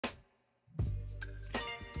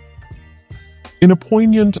In a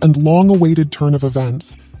poignant and long-awaited turn of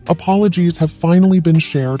events, apologies have finally been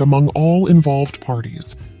shared among all involved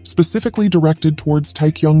parties, specifically directed towards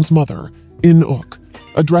Taekyung's mother, In-uk,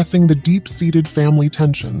 addressing the deep-seated family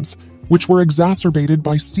tensions, which were exacerbated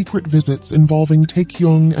by secret visits involving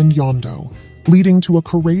Taekyung and Yeondo, leading to a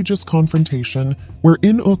courageous confrontation where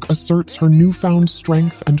In-uk asserts her newfound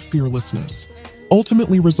strength and fearlessness,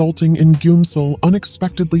 ultimately resulting in Gyumsul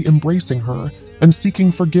unexpectedly embracing her and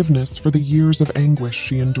seeking forgiveness for the years of anguish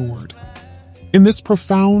she endured. In this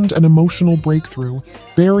profound and emotional breakthrough,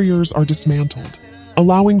 barriers are dismantled,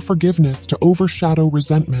 allowing forgiveness to overshadow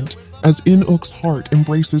resentment as In-uk's heart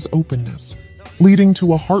embraces openness, leading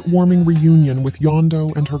to a heartwarming reunion with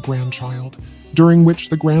Yeondo and her grandchild, during which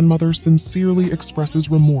the grandmother sincerely expresses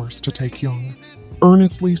remorse to Taekyung,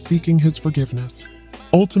 earnestly seeking his forgiveness,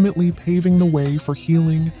 ultimately paving the way for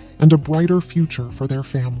healing and a brighter future for their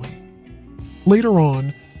family. Later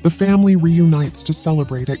on, the family reunites to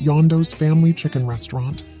celebrate at Yeondo's family chicken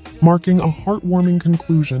restaurant, marking a heartwarming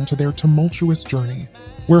conclusion to their tumultuous journey,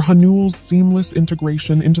 where Hanul's seamless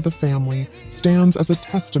integration into the family stands as a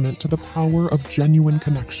testament to the power of genuine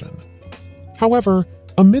connection. However,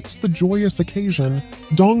 amidst the joyous occasion,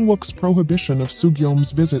 Dongwook's prohibition of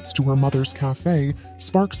Sugyeom's visits to her mother's cafe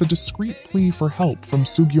sparks a discreet plea for help from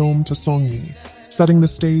Sugyeom to Songyi, setting the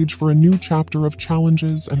stage for a new chapter of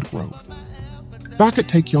challenges and growth. Back at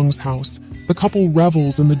Taekyung's house, the couple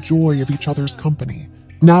revels in the joy of each other's company,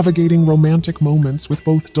 navigating romantic moments with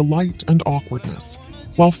both delight and awkwardness,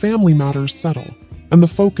 while family matters settle, and the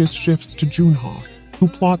focus shifts to Junha, who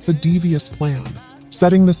plots a devious plan,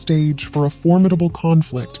 setting the stage for a formidable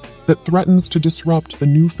conflict that threatens to disrupt the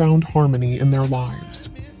newfound harmony in their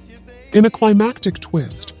lives. In a climactic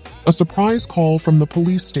twist, a surprise call from the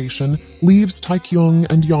police station leaves Taekyung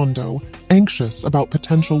and Yeondo anxious about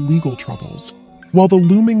potential legal troubles, while the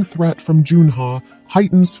looming threat from Junha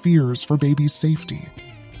heightens fears for baby's safety,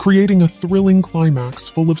 creating a thrilling climax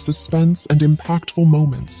full of suspense and impactful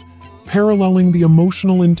moments, paralleling the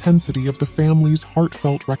emotional intensity of the family's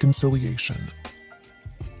heartfelt reconciliation.